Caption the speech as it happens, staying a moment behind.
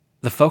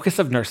The focus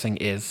of nursing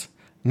is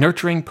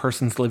nurturing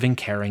persons living,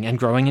 caring, and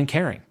growing in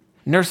caring.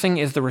 Nursing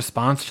is the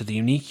response to the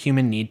unique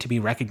human need to be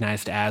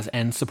recognized as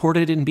and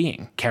supported in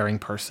being caring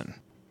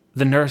person.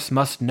 The nurse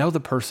must know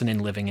the person in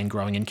living and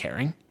growing and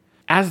caring.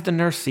 As the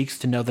nurse seeks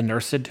to know the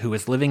nursed who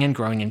is living and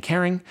growing and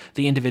caring,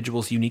 the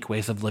individual's unique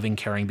ways of living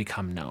caring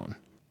become known.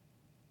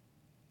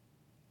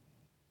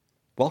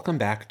 Welcome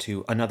back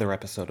to another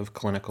episode of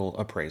Clinical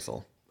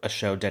Appraisal, a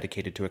show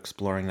dedicated to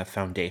exploring the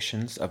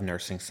foundations of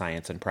nursing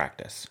science and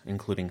practice,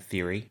 including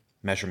theory,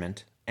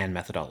 measurement, and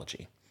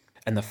methodology,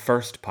 and the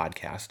first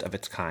podcast of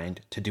its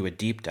kind to do a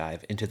deep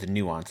dive into the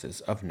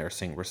nuances of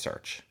nursing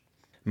research.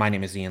 My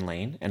name is Ian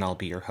Lane, and I'll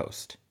be your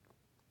host.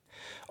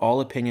 All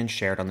opinions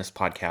shared on this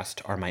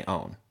podcast are my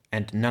own,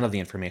 and none of the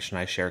information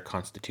I share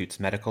constitutes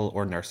medical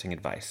or nursing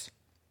advice.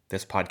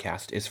 This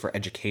podcast is for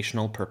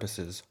educational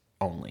purposes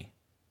only.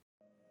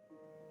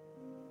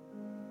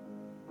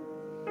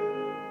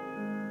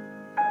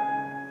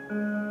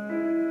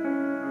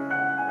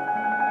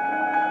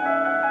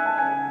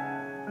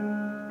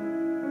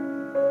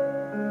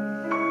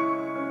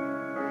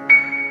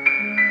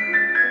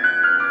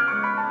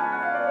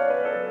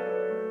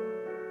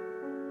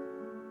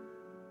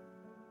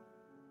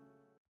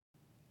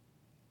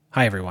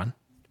 Hi, everyone.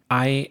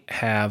 I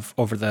have,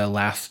 over the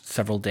last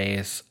several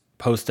days,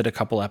 posted a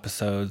couple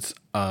episodes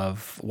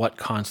of what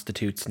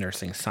constitutes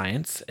nursing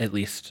science, at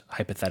least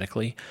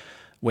hypothetically,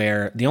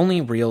 where the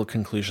only real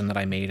conclusion that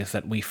I made is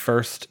that we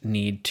first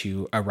need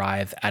to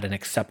arrive at an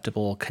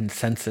acceptable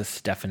consensus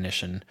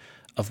definition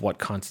of what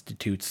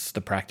constitutes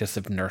the practice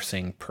of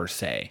nursing per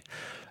se.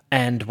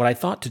 And what I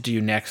thought to do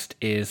next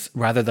is,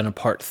 rather than a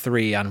part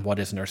 3 on what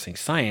is nursing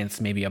science,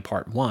 maybe a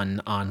part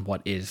 1 on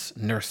what is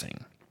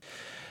nursing.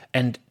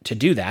 And to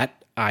do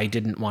that, I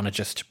didn't want to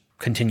just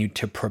continue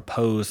to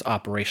propose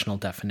operational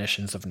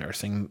definitions of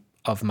nursing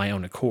of my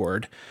own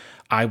accord.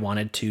 I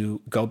wanted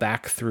to go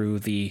back through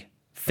the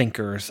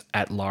thinkers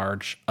at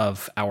large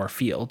of our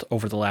field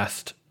over the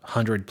last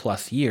 100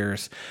 plus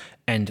years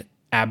and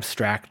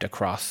abstract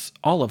across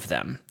all of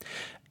them.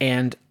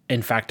 And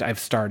in fact, I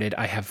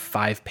have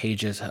 5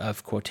 pages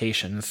of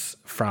quotations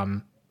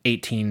from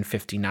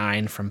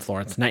 1859 from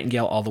Florence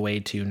Nightingale all the way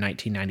to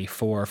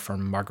 1994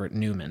 from Margaret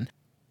Newman.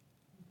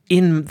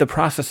 In the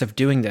process of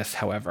doing this,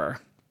 however,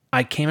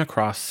 I came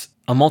across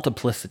a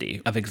multiplicity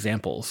of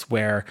examples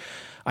where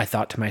I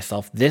thought to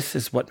myself, this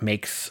is what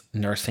makes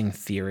nursing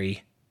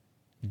theory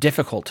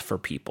difficult for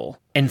people,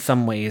 in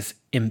some ways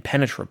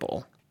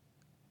impenetrable.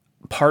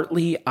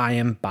 Partly I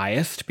am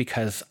biased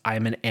because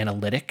I'm an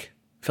analytic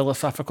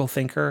philosophical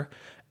thinker,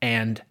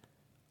 and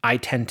I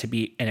tend to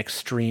be an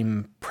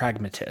extreme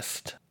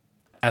pragmatist.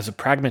 As a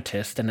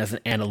pragmatist and as an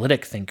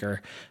analytic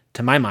thinker,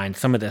 to my mind,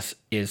 some of this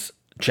is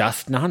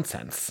just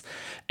nonsense.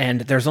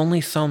 And there's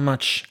only so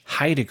much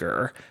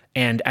Heidegger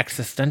and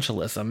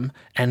existentialism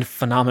and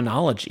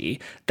phenomenology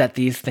that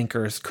these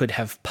thinkers could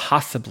have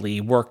possibly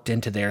worked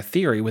into their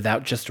theory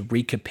without just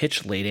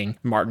recapitulating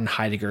Martin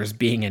Heidegger's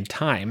Being and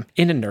Time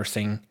in a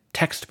nursing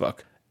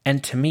textbook.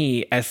 And to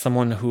me, as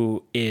someone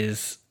who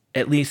is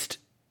at least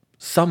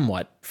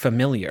somewhat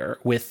familiar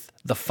with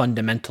the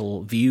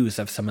fundamental views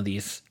of some of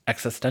these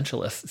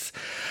existentialists,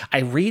 I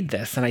read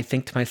this and I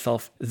think to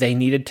myself, they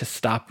needed to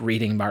stop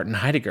reading Martin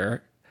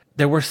Heidegger.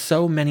 There were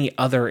so many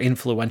other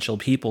influential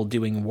people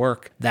doing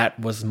work that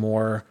was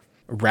more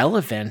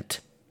relevant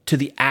to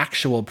the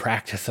actual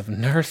practice of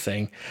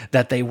nursing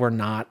that they were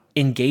not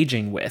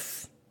engaging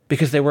with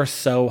because they were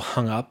so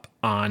hung up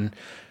on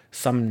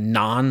some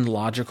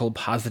non-logical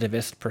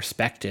positivist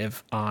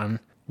perspective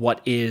on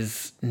what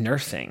is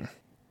nursing.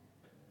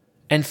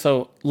 And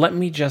so let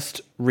me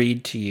just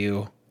read to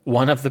you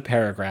one of the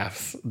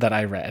paragraphs that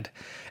I read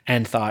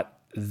and thought,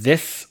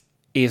 this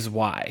is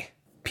why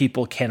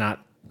people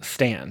cannot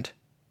stand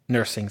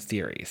nursing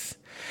theories.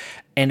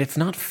 And it's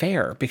not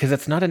fair because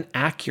it's not an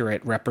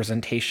accurate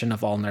representation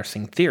of all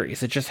nursing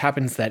theories. It just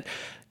happens that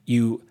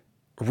you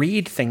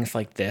read things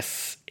like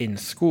this in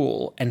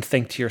school and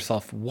think to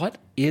yourself, what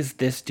is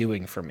this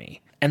doing for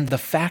me? And the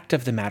fact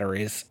of the matter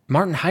is,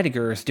 Martin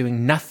Heidegger is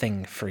doing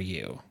nothing for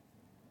you.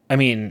 I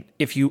mean,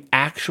 if you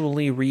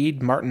actually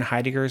read Martin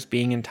Heidegger's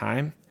Being and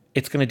Time,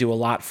 it's going to do a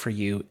lot for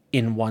you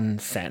in one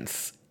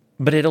sense,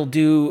 but it'll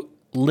do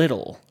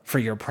little for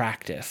your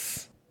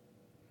practice.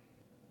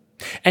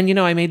 And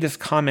I made this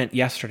comment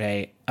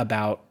yesterday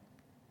about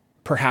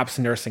perhaps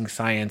nursing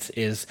science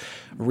is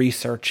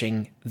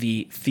researching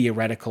the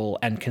theoretical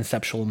and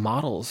conceptual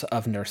models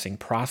of nursing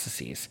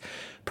processes.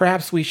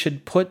 Perhaps we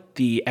should put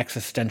the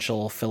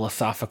existential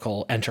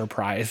philosophical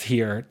enterprise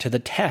here to the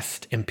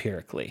test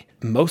empirically.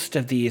 Most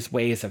of these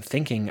ways of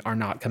thinking are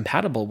not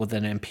compatible with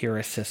an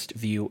empiricist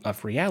view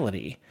of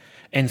reality,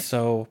 and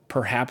so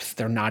perhaps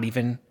they're not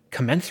even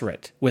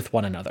commensurate with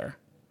one another.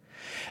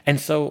 And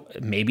so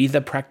maybe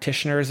the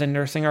practitioners in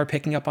nursing are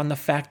picking up on the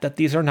fact that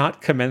these are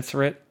not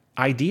commensurate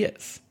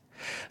ideas.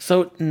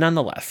 So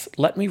nonetheless,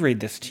 let me read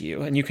this to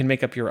you and you can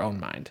make up your own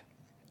mind.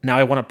 Now,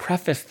 I want to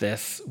preface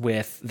this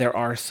with there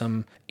are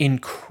some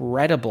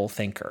incredible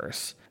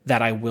thinkers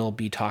that I will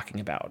be talking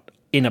about.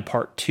 in a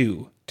part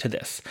 2 to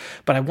this.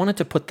 But I wanted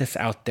to put this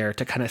out there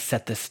to kind of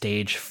set the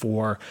stage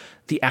for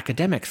the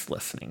academics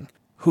listening,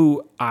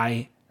 who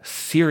I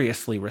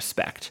seriously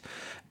respect.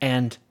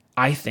 And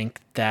I think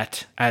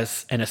that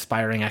as an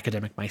aspiring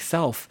academic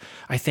myself,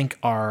 I think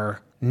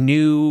our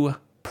new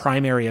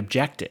primary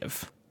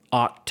objective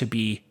ought to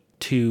be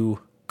to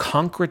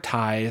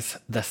concretize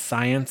the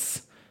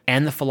science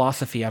and the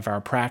philosophy of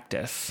our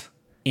practice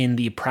in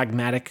the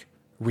pragmatic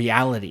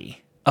reality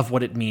of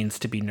what it means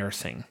to be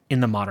nursing in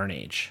the modern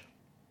age,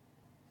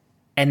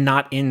 and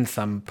not in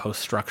some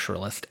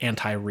post-structuralist,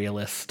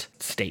 anti-realist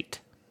state,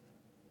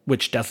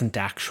 which doesn't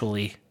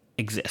actually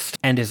exist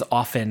and is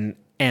often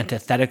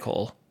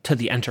antithetical to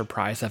the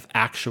enterprise of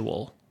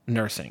actual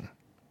nursing.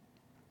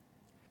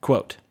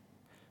 Quote,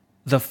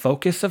 "The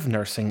focus of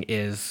nursing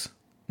is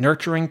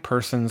nurturing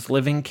persons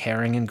living,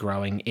 caring, and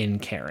growing in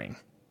caring."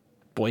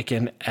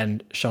 Boykin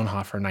and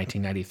Schoenhofer,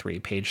 1993,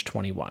 page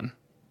 21.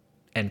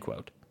 End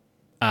quote.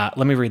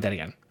 Let me read that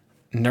again.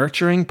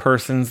 Nurturing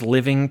persons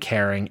living,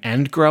 caring,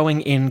 and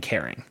growing in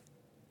caring.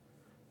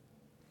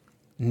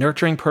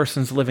 Nurturing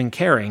persons living,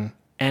 caring,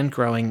 and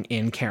growing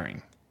in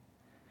caring.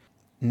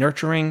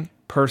 Nurturing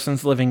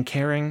persons living,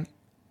 caring,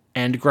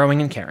 and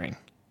growing in caring.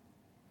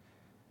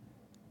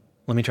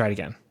 Let me try it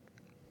again.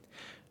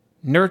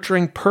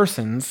 Nurturing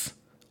persons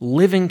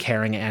living,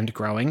 caring, and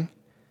growing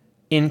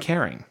in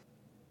caring.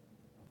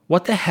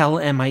 What the hell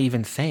am I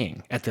even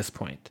saying at this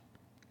point?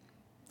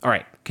 All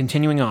right,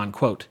 continuing on,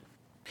 quote,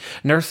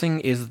 "Nursing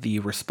is the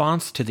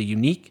response to the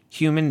unique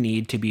human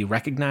need to be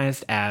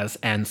recognized as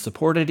and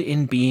supported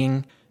in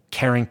being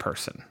caring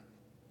person."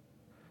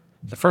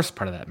 The first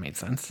part of that made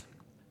sense.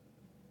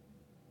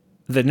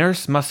 "The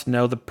nurse must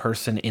know the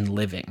person in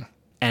living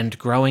and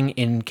growing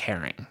in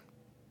caring.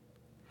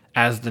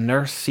 As the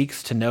nurse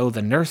seeks to know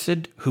the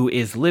nursed who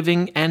is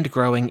living and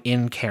growing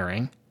in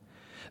caring,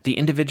 the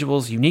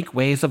individual's unique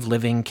ways of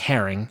living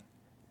caring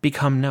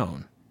become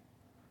known."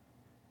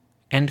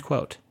 End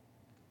quote.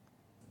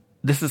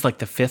 This is like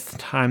the 5th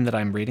time that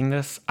I'm reading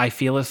this. I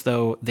feel as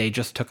though they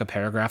just took a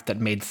paragraph that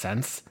made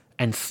sense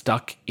and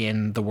stuck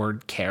in the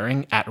word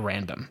caring at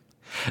random.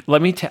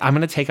 I'm going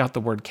to take out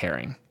the word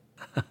caring.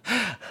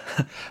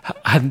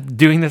 I'm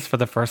doing this for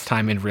the first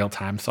time in real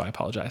time, so I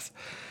apologize.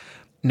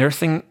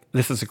 Nursing,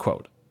 this is a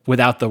quote,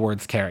 without the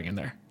words caring in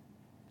there.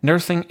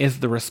 "Nursing is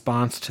the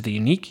response to the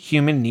unique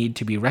human need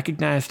to be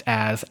recognized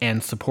as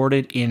and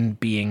supported in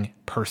being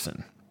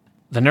person.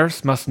 The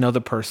nurse must know the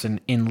person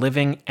in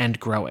living and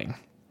growing.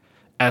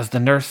 As the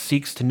nurse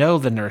seeks to know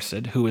the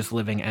nursed who is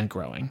living and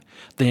growing,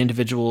 the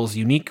individual's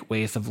unique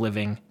ways of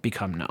living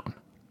become known."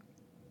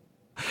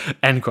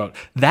 End quote.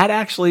 That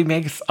actually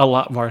makes a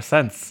lot more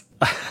sense.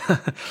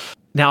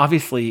 Now,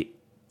 obviously,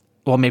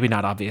 well, maybe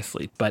not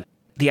obviously, but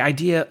the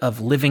idea of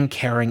living,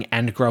 caring,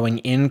 and growing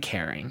in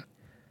caring,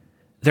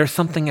 there's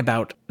something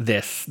about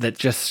this that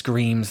just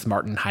screams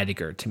Martin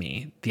Heidegger to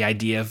me, the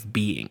idea of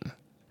being.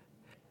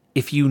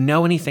 If you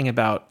know anything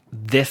about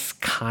this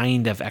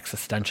kind of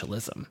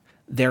existentialism,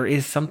 there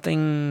is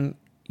something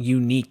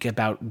unique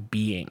about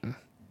being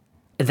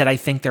that I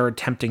think they're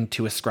attempting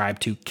to ascribe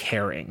to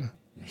caring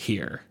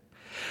here,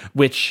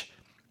 which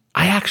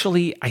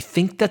I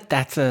think that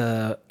that's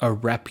a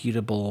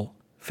reputable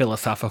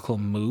philosophical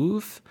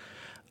move.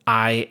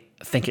 I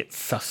think it's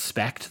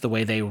suspect the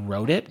way they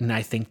wrote it, and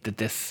I think that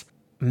this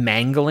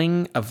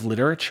mangling of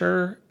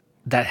literature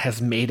that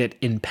has made it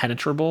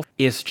impenetrable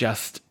is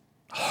just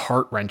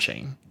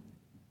heart-wrenching.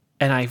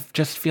 And I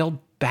just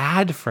feel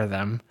bad for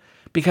them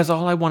because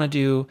all I want to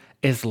do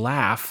is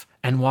laugh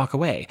and walk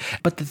away.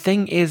 But the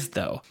thing is,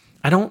 though,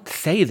 I don't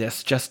say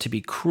this just to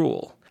be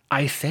cruel.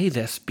 I say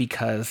this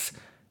because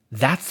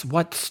that's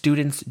what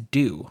students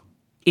do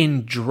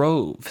in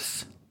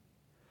droves.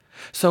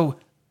 So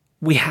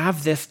we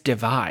have this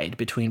divide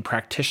between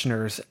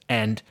practitioners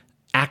and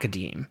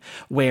academe,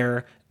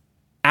 where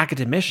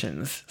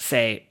academicians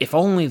say, if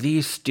only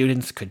these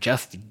students could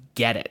just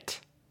get it.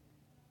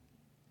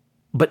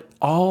 But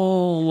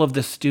all of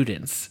the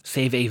students,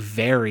 save a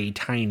very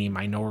tiny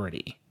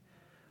minority,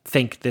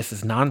 think this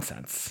is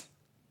nonsense.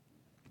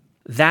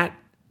 That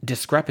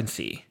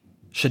discrepancy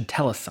should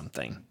tell us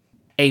something.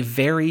 A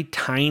very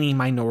tiny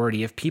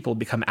minority of people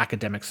become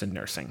academics in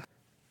nursing,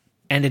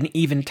 and an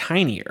even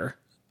tinier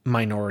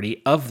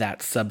minority of that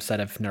subset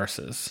of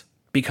nurses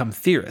become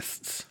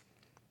theorists.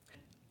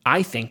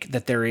 I think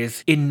that there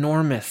is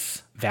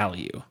enormous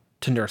value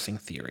to nursing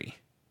theory,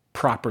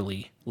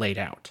 properly laid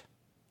out.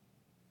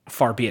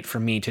 Far be it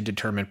from me to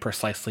determine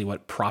precisely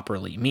what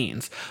properly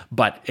means,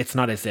 but it's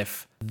not as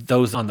if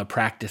those on the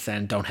practice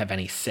end don't have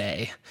any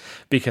say,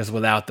 because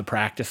without the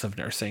practice of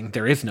nursing,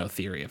 there is no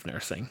theory of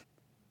nursing.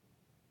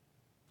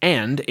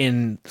 And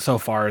in so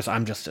far as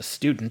I'm just a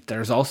student,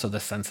 there's also the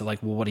sense of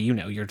like, well, what do you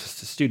know? You're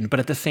just a student. But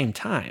at the same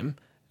time,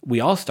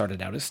 we all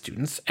started out as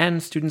students,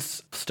 and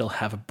students still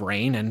have a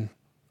brain, and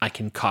I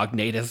can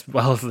cognate as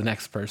well as the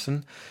next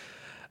person.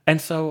 And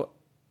so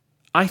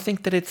I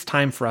think that it's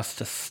time for us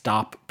to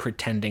stop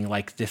pretending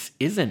like this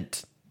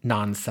isn't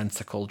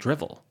nonsensical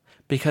drivel,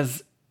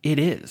 because it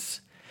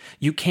is.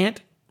 You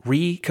can't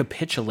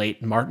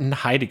recapitulate Martin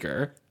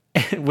Heidegger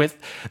with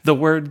the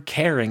word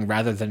caring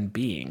rather than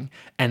being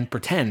and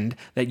pretend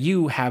that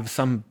you have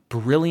some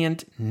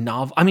brilliant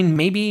novel. I mean,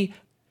 maybe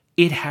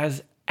it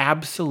has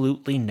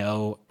absolutely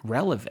no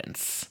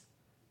relevance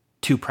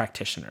to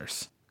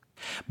practitioners.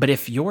 But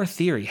if your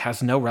theory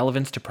has no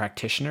relevance to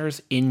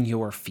practitioners in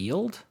your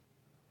field,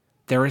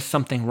 there is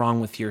something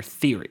wrong with your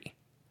theory.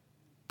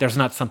 There's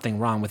not something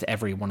wrong with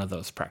every one of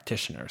those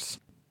practitioners.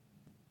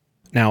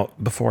 Now,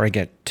 before I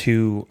get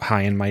too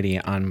high and mighty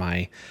on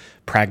my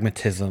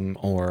pragmatism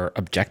or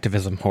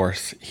objectivism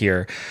horse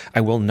here,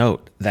 I will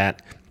note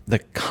that the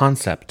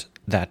concept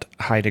that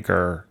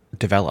Heidegger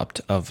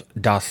developed of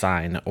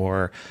Dasein,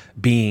 or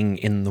being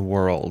in the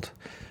world,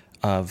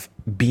 of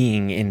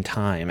being in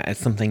time as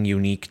something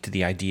unique to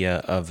the idea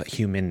of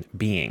human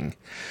being,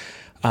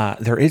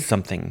 there is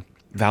something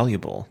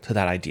valuable to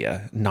that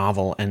idea,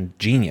 novel and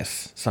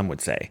genius, some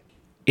would say.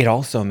 It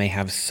also may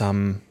have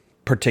some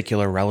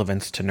particular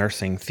relevance to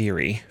nursing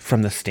theory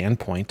from the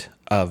standpoint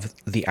of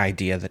the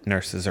idea that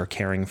nurses are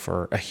caring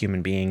for a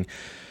human being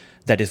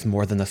that is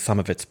more than the sum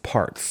of its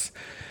parts.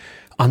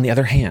 On the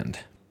other hand,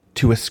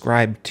 to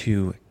ascribe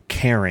to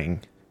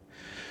caring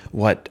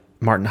what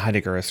Martin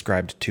Heidegger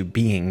ascribed to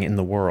being in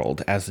the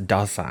world as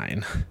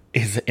Dasein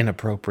is an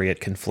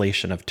inappropriate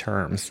conflation of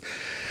terms.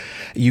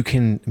 You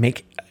can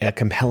make a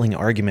compelling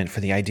argument for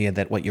the idea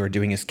that what you're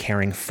doing is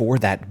caring for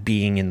that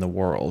being in the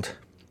world.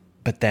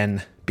 But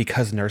then,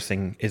 because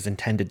nursing is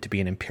intended to be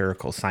an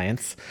empirical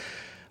science,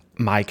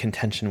 my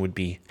contention would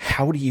be,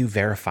 how do you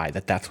verify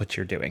that that's what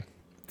you're doing?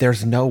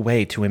 There's no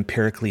way to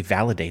empirically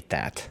validate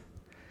that.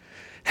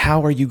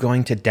 How are you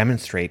going to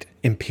demonstrate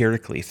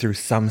empirically through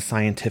some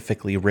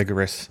scientifically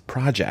rigorous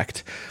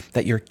project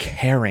that you're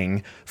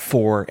caring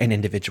for an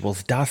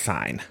individual's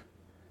Dasein?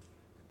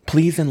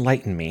 Please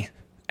enlighten me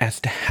as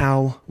to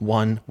how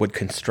one would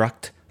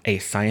construct a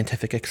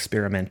scientific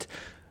experiment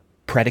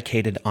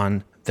predicated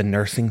on the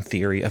nursing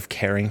theory of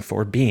caring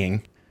for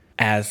being,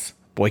 as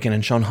Boykin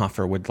and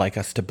Schonhofer would like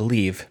us to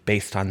believe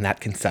based on that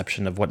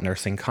conception of what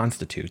nursing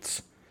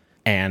constitutes,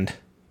 and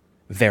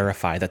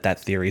verify that that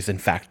theory is in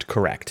fact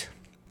correct.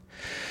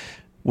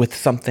 With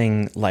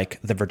something like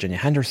the Virginia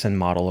Henderson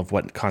model of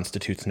what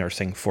constitutes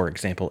nursing, for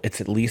example,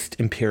 it's at least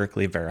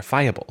empirically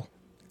verifiable,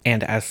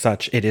 and as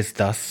such, it is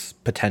thus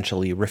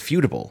potentially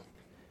refutable.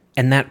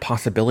 And that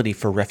possibility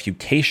for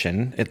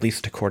refutation, at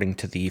least according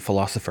to the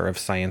philosopher of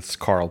science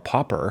Karl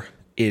Popper,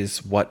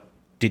 is what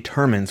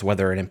determines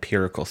whether an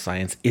empirical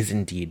science is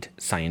indeed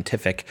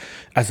scientific,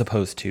 as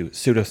opposed to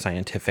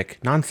pseudoscientific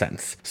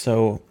nonsense.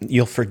 So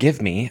you'll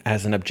forgive me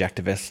as an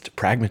objectivist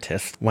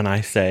pragmatist when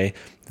I say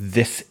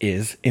this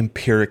is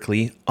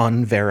empirically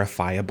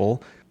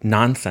unverifiable,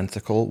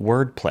 nonsensical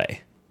wordplay.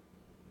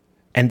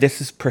 And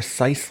this is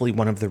precisely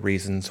one of the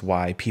reasons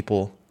why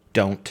people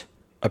don't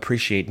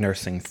appreciate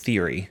nursing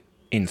theory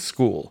in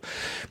school.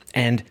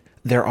 And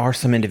there are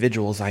some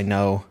individuals I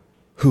know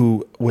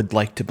who would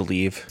like to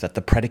believe that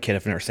the predicate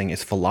of nursing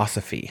is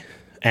philosophy.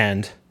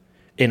 And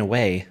in a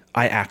way,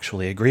 I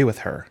actually agree with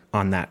her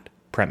on that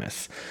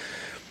premise.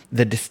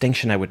 The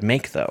distinction I would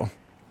make, though,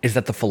 is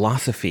that the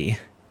philosophy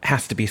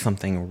has to be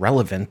something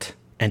relevant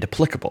and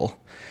applicable,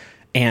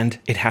 and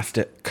it has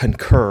to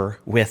concur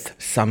with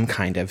some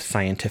kind of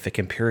scientific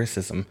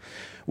empiricism,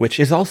 which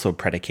is also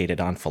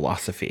predicated on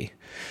philosophy.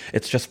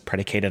 It's just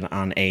predicated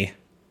on a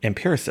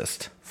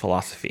empiricist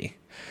philosophy.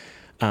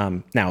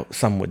 Now,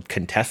 some would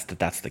contest that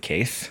that's the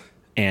case,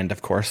 and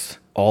of course,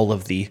 all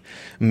of the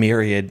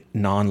myriad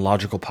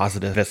non-logical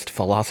positivist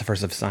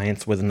philosophers of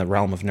science within the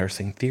realm of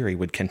nursing theory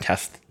would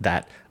contest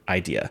that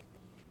idea.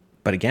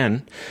 But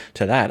again,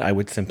 to that, I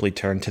would simply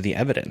turn to the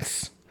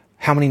evidence.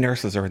 How many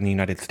nurses are in the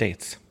United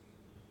States?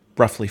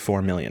 Roughly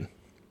 4 million.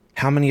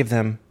 How many of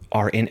them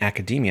are in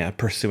academia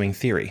pursuing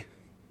theory?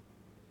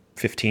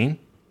 15?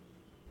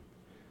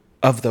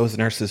 Of those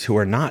nurses who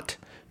are not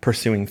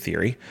pursuing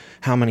theory,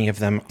 how many of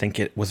them think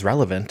it was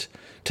relevant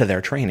to their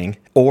training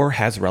or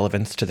has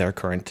relevance to their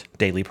current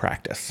daily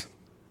practice?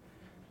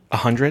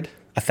 100?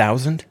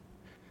 1,000?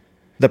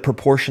 The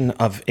proportion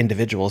of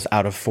individuals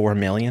out of 4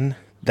 million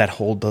that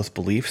hold those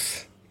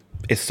beliefs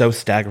is so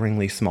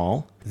staggeringly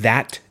small,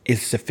 that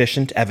is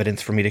sufficient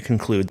evidence for me to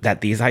conclude that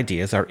these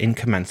ideas are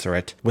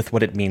incommensurate with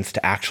what it means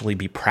to actually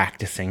be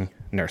practicing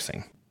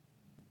nursing.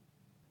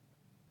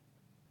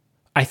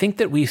 I think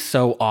that we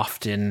so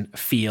often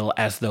feel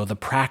as though the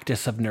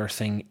practice of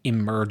nursing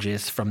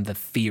emerges from the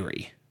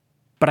theory.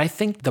 But I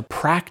think the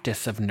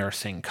practice of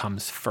nursing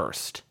comes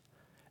first,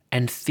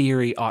 and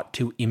theory ought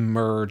to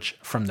emerge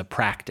from the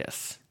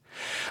practice.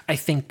 I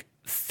think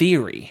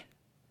theory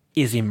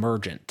is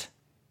emergent.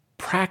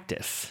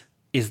 Practice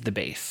is the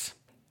base.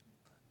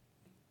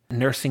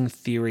 Nursing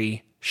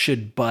theory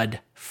should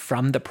bud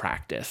from the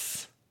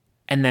practice,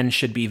 and then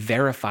should be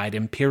verified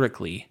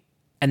empirically,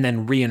 and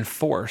then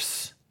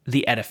reinforce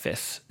the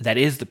edifice that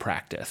is the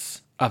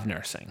practice of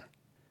nursing.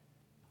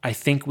 I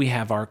think we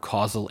have our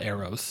causal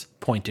arrows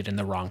pointed in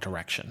the wrong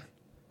direction.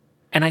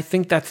 And I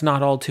think that's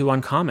not all too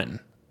uncommon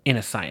in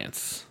a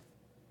science.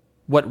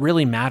 What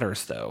really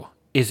matters, though,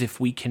 is if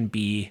we can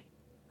be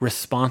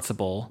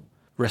responsible,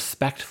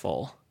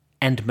 respectful,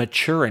 and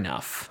mature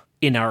enough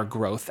in our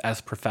growth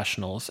as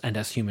professionals and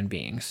as human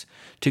beings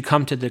to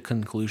come to the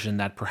conclusion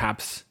that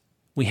perhaps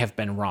we have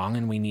been wrong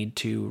and we need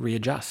to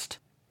readjust.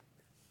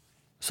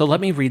 So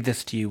let me read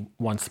this to you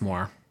once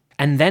more,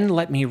 and then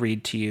let me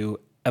read to you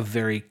a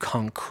very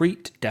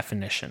concrete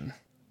definition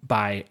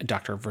by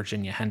Dr.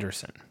 Virginia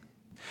Henderson.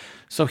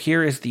 So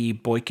here is the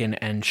Boykin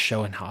and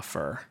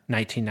Schoenhofer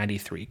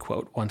 1993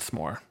 quote once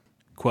more.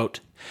 Quote,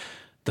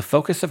 "The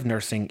focus of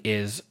nursing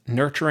is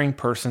nurturing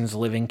persons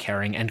living,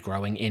 caring, and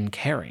growing in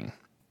caring.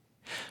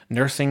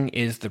 Nursing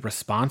is the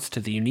response to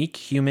the unique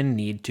human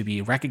need to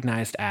be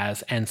recognized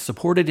as and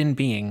supported in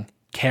being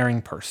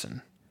caring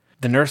person.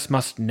 The nurse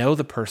must know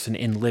the person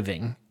in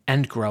living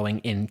and growing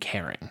in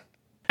caring.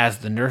 As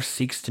the nurse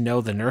seeks to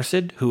know the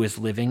nursed who is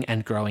living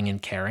and growing in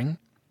caring,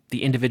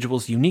 the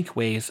individual's unique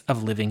ways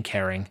of living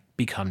caring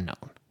become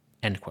known."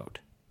 End quote.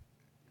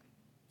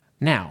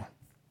 Now,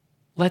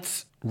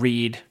 let's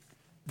read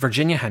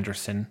Virginia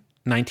Henderson,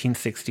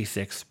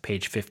 1966,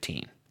 page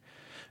 15.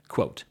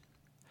 Quote,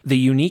 "The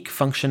unique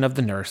function of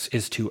the nurse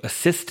is to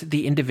assist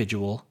the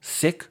individual,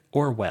 sick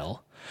or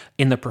well,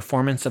 in the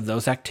performance of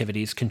those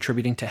activities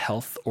contributing to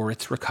health or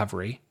its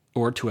recovery,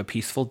 or to a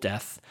peaceful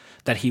death,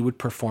 that he would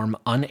perform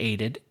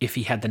unaided if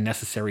he had the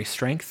necessary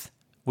strength,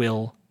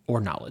 will, or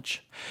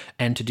knowledge,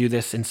 and to do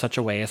this in such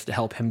a way as to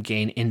help him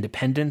gain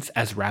independence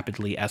as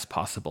rapidly as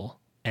possible."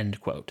 End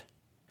quote.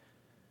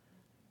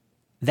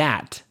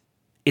 That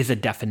is a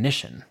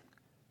definition.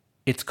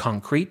 It's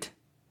concrete,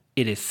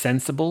 it is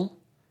sensible,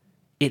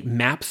 it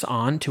maps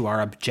on to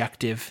our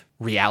objective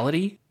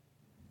reality.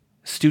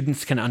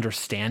 Students can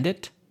understand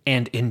it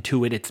and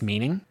intuit its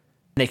meaning.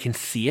 They can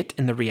see it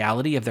in the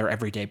reality of their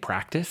everyday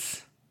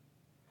practice.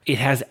 It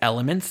has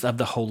elements of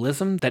the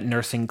holism that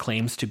nursing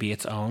claims to be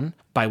its own,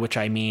 by which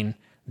I mean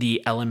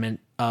the element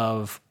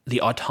of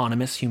the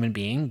autonomous human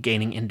being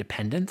gaining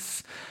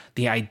independence,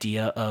 the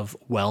idea of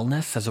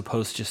wellness as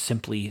opposed to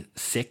simply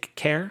sick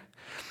care,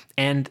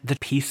 and the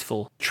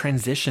peaceful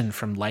transition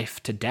from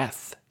life to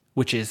death,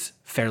 which is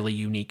fairly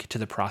unique to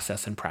the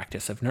process and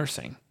practice of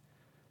nursing.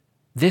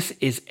 This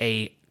is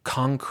a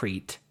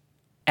concrete,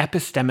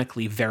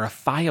 epistemically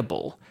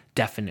verifiable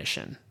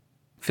definition.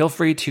 Feel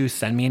free to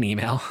send me an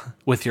email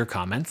with your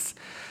comments.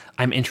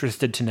 I'm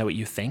interested to know what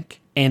you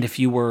think. And if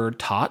you were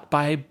taught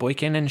by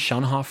Boykin and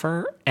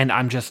Schoenhofer and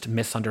I'm just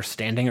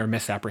misunderstanding or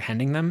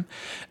misapprehending them,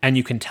 and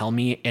you can tell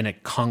me in a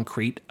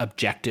concrete,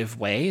 objective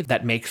way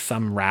that makes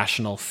some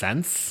rational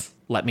sense,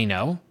 let me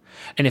know.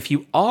 And if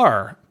you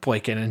are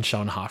Boykin and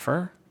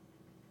Schoenhofer,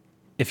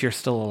 if you're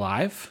still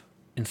alive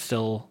and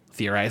still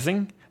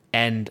theorizing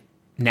and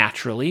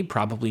naturally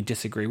probably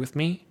disagree with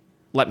me,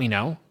 let me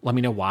know. Let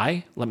me know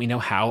why. Let me know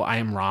how I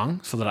am wrong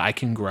so that I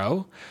can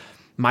grow.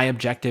 My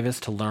objective is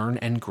to learn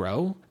and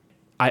grow.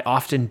 I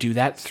often do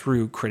that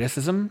through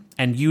criticism,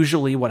 and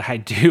usually what I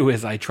do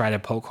is I try to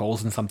poke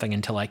holes in something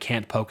until I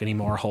can't poke any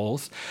more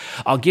holes.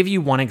 I'll give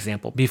you one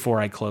example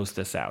before I close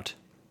this out.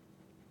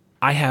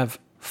 I have,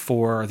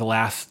 for the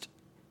last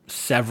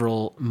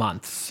several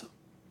months,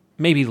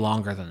 maybe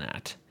longer than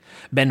that,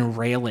 been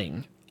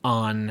railing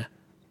on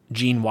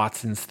Gene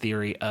Watson's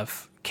theory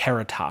of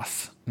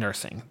Caritas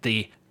nursing,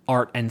 the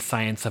art and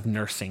science of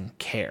nursing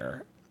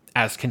care,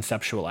 as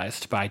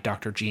conceptualized by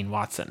Dr. Gene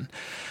Watson.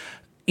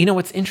 You know,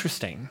 it's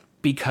interesting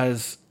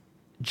because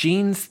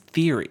Gene's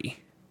theory,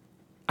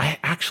 I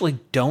actually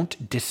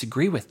don't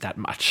disagree with that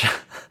much.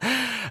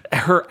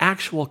 Her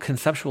actual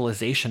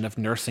conceptualization of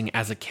nursing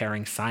as a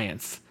caring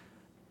science,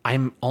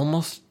 I'm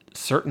almost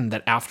certain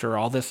that after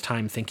all this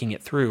time thinking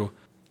it through,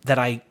 that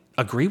I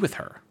agree with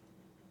her.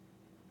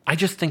 I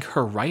just think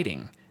her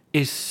writing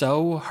is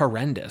so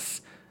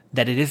horrendous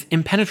that it is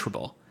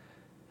impenetrable.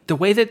 The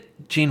way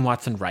that Gene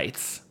Watson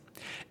writes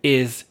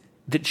is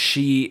that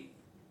she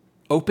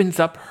opens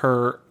up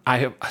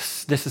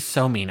this is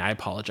so mean, I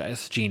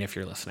apologize, Gene, if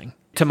you're listening.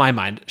 To my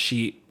mind,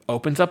 she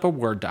opens up a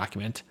Word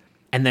document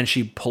and then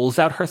she pulls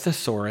out her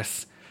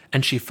thesaurus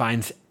and she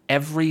finds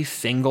every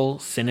single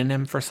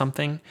synonym for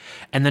something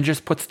and then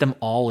just puts them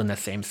all in the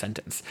same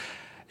sentence.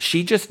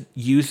 She just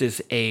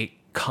uses a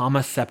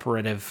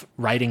comma-separative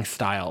writing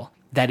style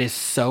that is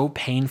so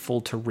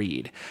painful to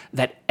read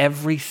that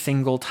every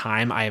single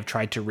time I have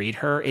tried to read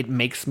her, it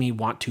makes me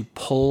want to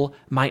pull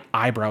my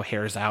eyebrow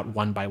hairs out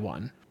one by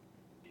one.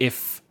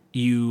 If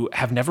you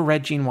have never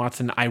read Gene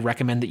Watson, I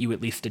recommend that you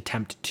at least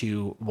attempt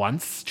to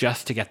once,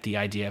 just to get the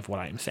idea of what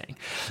I am saying.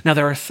 Now,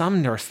 there are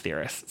some nurse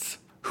theorists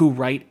who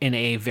write in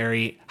a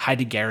very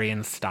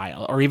Heideggerian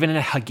style, or even in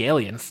a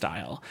Hegelian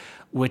style,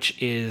 which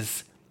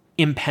is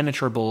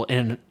impenetrable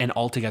in an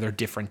altogether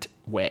different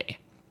way.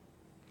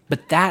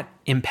 But that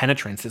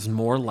impenetrance is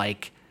more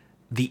like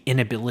the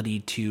inability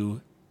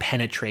to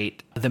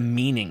penetrate the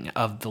meaning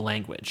of the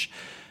language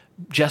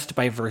just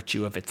by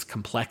virtue of its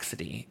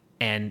complexity.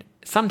 And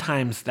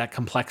sometimes that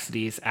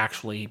complexity is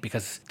actually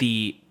because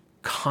the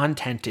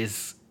content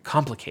is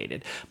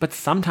complicated, but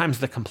sometimes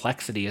the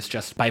complexity is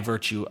just by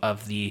virtue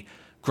of the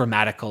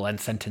grammatical and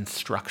sentence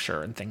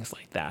structure and things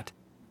like that.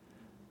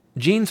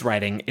 Jean's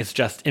writing is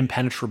just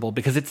impenetrable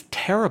because it's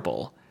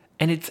terrible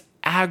and it's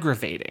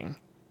aggravating,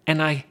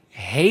 and I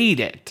hate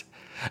it.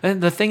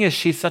 And the thing is,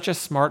 she's such a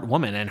smart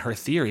woman, and her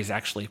theory is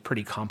actually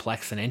pretty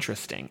complex and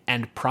interesting,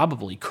 and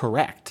probably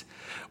correct,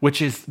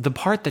 which is the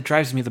part that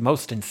drives me the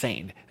most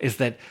insane, is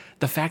that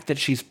the fact that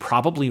she's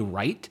probably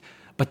right,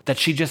 but that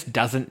she just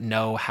doesn't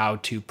know how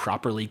to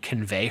properly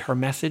convey her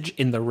message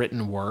in the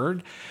written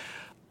word,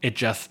 it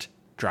just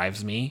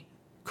drives me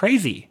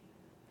crazy.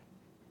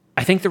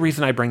 I think the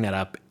reason I bring that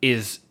up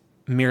is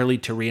merely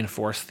to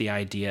reinforce the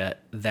idea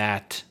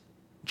that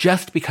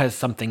just because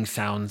something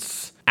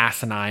sounds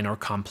asinine or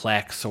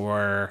complex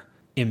or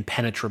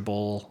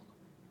impenetrable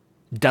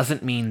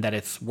doesn't mean that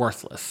it's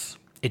worthless.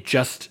 It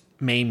just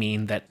may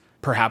mean that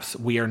perhaps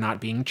we are not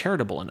being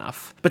charitable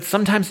enough. But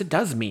sometimes it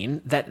does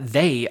mean that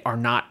they are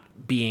not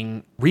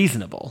being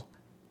reasonable.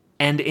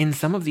 And in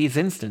some of these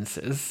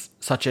instances,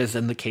 such as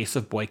in the case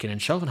of Boykin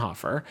and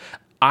Schopenhauer,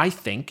 I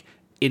think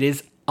it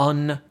is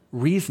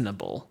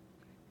unreasonable.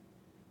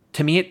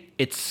 To me,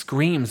 it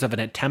screams of an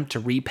attempt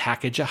to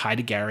repackage a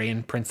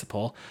Heideggerian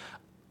principle.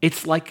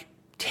 It's like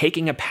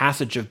taking a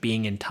passage of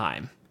being in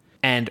time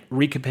and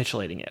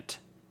recapitulating it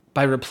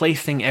by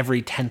replacing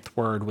every 10th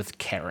word with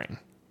caring.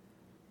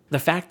 The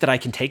fact that I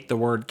can take the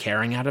word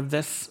caring out of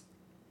this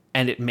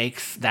and it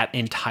makes that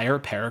entire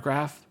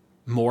paragraph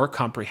more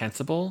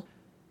comprehensible,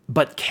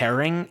 but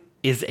caring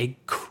is a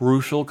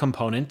crucial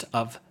component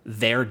of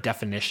their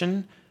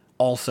definition,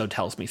 also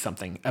tells me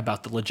something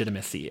about the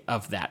legitimacy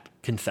of that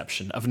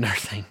conception of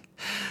nursing.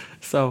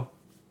 So,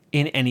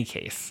 in any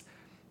case,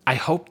 I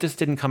hope this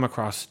didn't come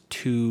across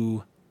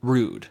too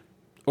rude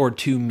or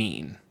too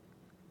mean,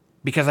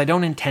 because I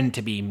don't intend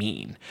to be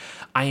mean.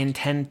 I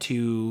intend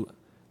to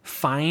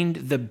find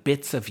the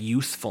bits of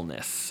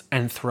usefulness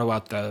and throw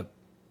out the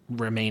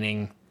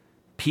remaining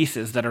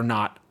pieces that are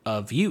not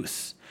of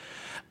use.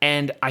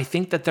 And I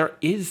think that there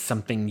is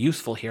something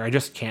useful here. I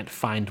just can't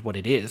find what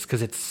it is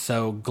because it's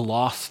so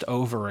glossed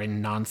over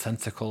in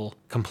nonsensical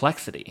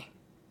complexity.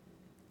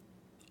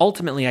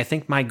 Ultimately, I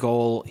think my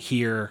goal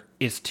here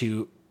is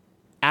to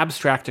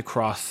abstract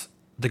across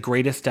the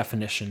greatest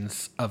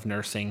definitions of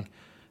nursing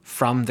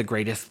from the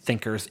greatest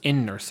thinkers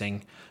in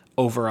nursing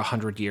over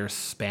 100 years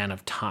span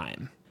of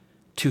time,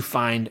 to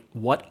find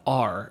what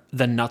are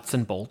the nuts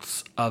and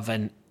bolts of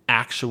an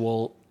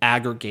actual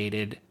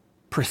aggregated,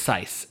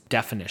 precise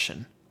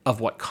definition of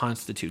what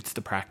constitutes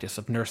the practice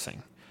of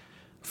nursing,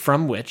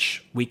 from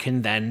which we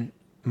can then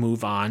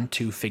move on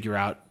to figure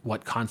out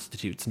what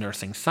constitutes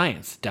nursing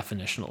science,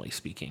 definitionally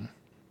speaking.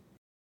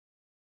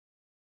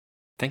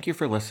 Thank you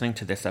for listening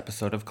to this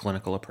episode of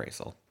Clinical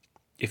Appraisal.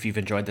 If you've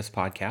enjoyed this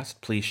podcast,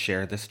 please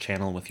share this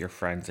channel with your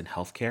friends in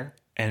healthcare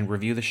and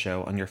review the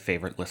show on your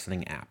favorite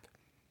listening app.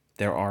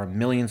 There are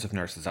millions of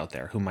nurses out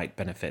there who might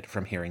benefit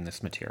from hearing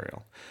this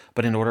material.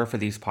 But in order for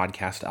these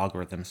podcast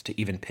algorithms to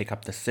even pick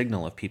up the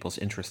signal of people's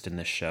interest in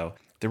this show,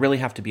 there really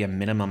have to be a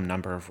minimum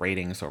number of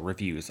ratings or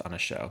reviews on a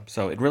show.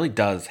 So it really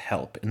does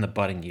help in the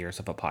budding years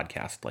of a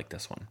podcast like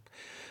this one.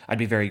 I'd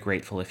be very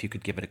grateful if you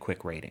could give it a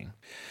quick rating.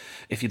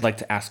 If you'd like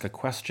to ask a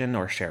question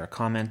or share a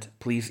comment,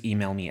 please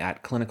email me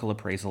at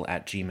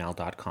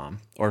clinicalappraisal@gmail.com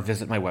or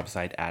visit my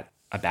website at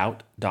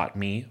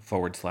about.me/Ian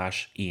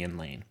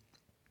Lane.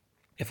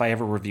 If I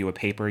ever review a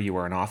paper you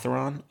are an author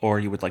on, or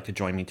you would like to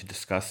join me to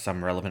discuss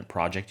some relevant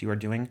project you are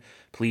doing,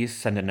 please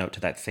send a note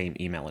to that same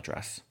email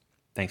address.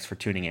 Thanks for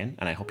tuning in,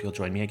 and I hope you'll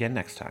join me again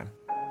next time.